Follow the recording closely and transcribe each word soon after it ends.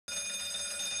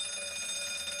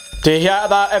Do you hear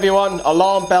that, everyone?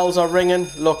 Alarm bells are ringing.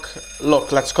 Look,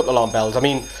 let's cut the alarm bells. I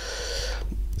mean,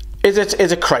 is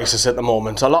a crisis at the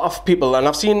moment. A lot of people, and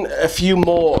I've seen a few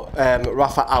more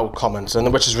Rafa out comments,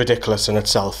 and which is ridiculous in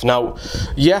itself. Now,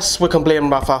 yes, we can blame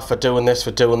Rafa for doing this,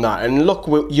 for doing that, and look,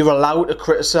 you're allowed to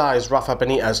criticise Rafa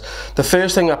Benitez. The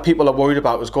first thing that people are worried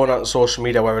about is going out on social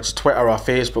media, whether it's Twitter or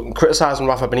Facebook, and criticising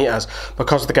Rafa Benitez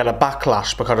because they get a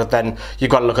backlash, because then you've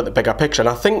got to look at the bigger picture. And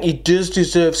I think he does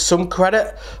deserve some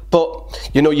credit, but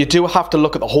you know, you do have to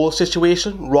look at the whole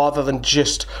situation rather than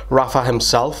just Rafa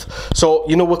himself. So,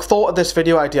 you know, we've thought of this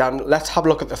video idea, and let's have a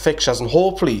look at the fixtures, and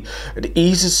hopefully it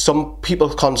eases some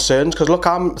people's concerns, because look,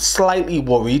 I'm slightly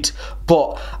worried,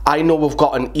 but I know we've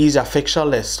got an easier fixture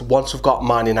list once we've got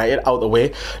Man United out of the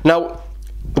way. Now,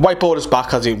 the whiteboard is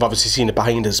back, as you've obviously seen it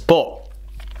behind us, but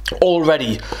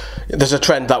already there's a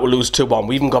trend that we'll lose 2-1.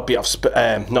 We even got beat off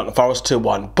Nottingham Forest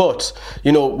 2-1, but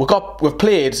you know, we've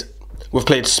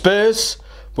played Spurs,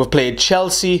 we've played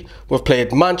Chelsea, we've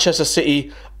played Manchester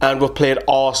City, and we've played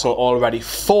Arsenal already.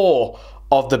 4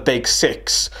 of the big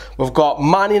 6. We've got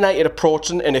Man United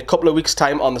approaching in a couple of weeks'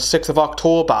 time on the 6th of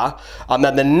October. And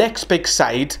then the next big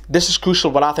side, this is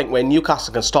crucial, but I think where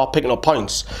Newcastle can start picking up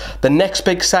points. The next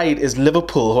big side is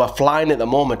Liverpool, who are flying at the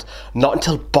moment. Not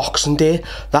until Boxing Day.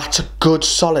 That's a good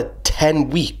solid 10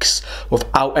 weeks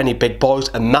without any big boys.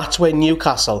 And that's where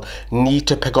Newcastle need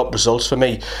to pick up results for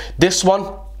me. This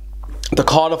one, the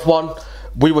Cardiff one,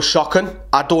 we were shocking.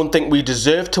 I don't think we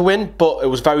deserved to win, but it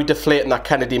was very deflating that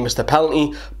Kennedy missed the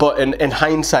penalty. But in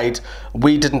hindsight,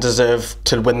 we didn't deserve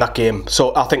to win that game.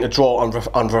 So I think a draw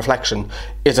on reflection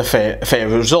is a fair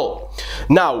result.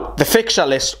 Now, the fixture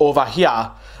list over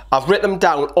here, I've written them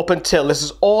down up until, this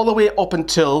is all the way up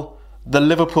until the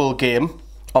Liverpool game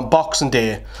on Boxing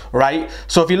Day, right?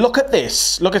 So if you look at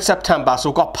this, look at September, so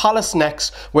we've got Palace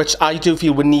next, which I do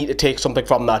feel we need to take something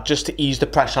from that just to ease the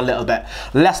pressure a little bit.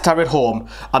 Leicester at home,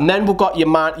 and then we've got your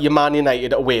Man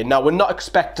United away. Now, we're not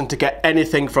expecting to get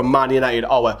anything from Man United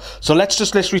so let's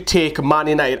just literally take Man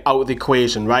United out of the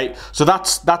equation, right? So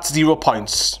that's 0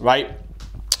 points, right?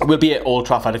 We'll be at Old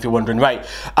Trafford if you're wondering, right?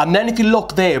 And then if you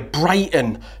look there,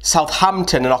 Brighton,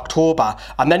 Southampton in October,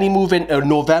 and then you move into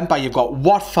November, you've got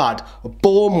Watford,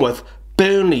 Bournemouth,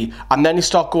 Burnley, and then you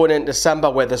start going into December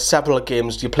where there's several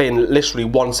games you're playing literally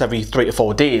once every 3 to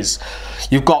 4 days.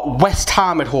 You've got West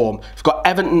Ham at home, you've got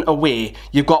Everton away,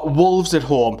 you've got Wolves at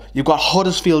home, you've got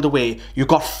Huddersfield away, you've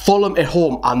got Fulham at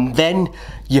home, and then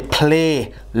you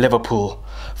play Liverpool.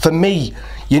 For me,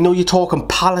 you know, you're talking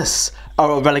Palace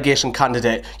are a relegation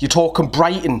candidate. You're talking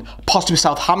Brighton, possibly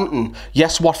Southampton.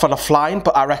 Yes, Watford are flying,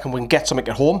 but I reckon we can get something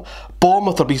at home.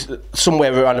 Bournemouth will be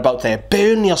somewhere around about there.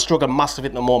 Burnley are struggling massively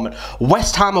at the moment.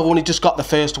 West Ham have only just got the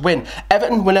first win.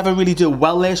 Everton will never really do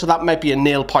well there, so that might be a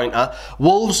nail pointer.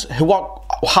 Wolves,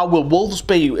 how will Wolves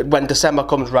be when December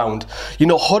comes round? You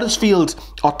know, Huddersfield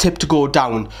are tipped to go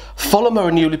down. Fulham are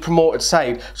a newly promoted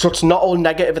side, so it's not all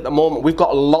negative at the moment. We've got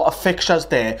a lot of fixtures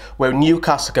there where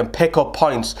Newcastle can pick up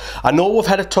points. I know we've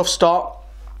had a tough start.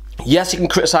 Yes, you can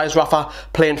criticise Rafa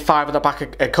playing 5 at the back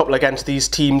a couple against these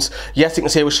teams. Yes, you can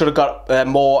say we should have got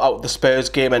more out of the Spurs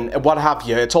game and what have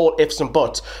you. It's all ifs and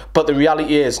buts. But the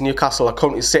reality is Newcastle are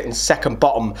currently sitting second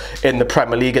bottom in the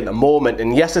Premier League at the moment.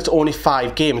 And yes, it's only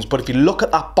 5 games. But if you look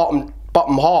at that bottom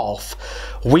half,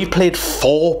 we played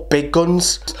 4 big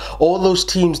guns. All those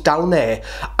teams down there,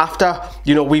 after,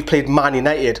 you know, we played Man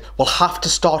United, will have to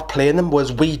start playing them,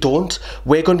 whereas we don't.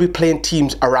 We're going to be playing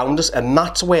teams around us, and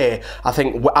that's where I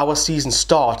think our season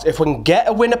starts. If we can get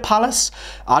a win at Palace,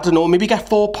 I don't know, maybe get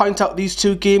 4 points out of these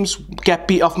 2 games, get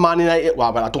beat off Man United.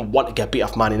 Well, I don't want to get beat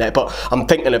off Man United, but I'm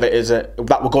thinking of it as that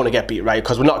we're going to get beat, right?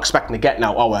 Because we're not expecting to get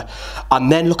now, are we?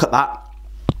 And then look at that.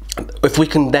 If we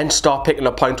can then start picking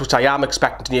up points, which I am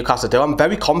expecting Newcastle to do, I'm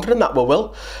very confident that we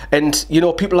will. And, you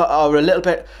know, people are a little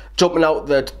bit jumping out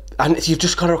that, and you've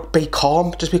just got to be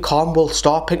calm. Just be calm. We'll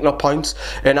start picking up points.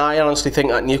 And I honestly think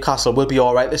that Newcastle will be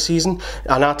all right this season.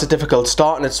 And that's a difficult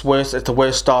start, and it's the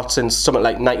worst start since something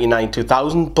like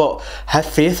 99-2000. But have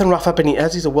faith in Rafa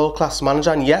Benitez. He's a world-class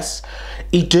manager. And yes,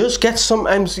 he does get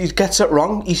sometimes, he gets it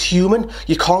wrong. He's human.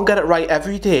 You can't get it right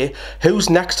every day.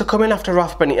 Who's next to come in after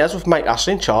Rafa Benitez with Mike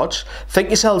Ashley in charge? Think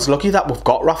yourselves lucky that we've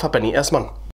got Rafa Benitez, man.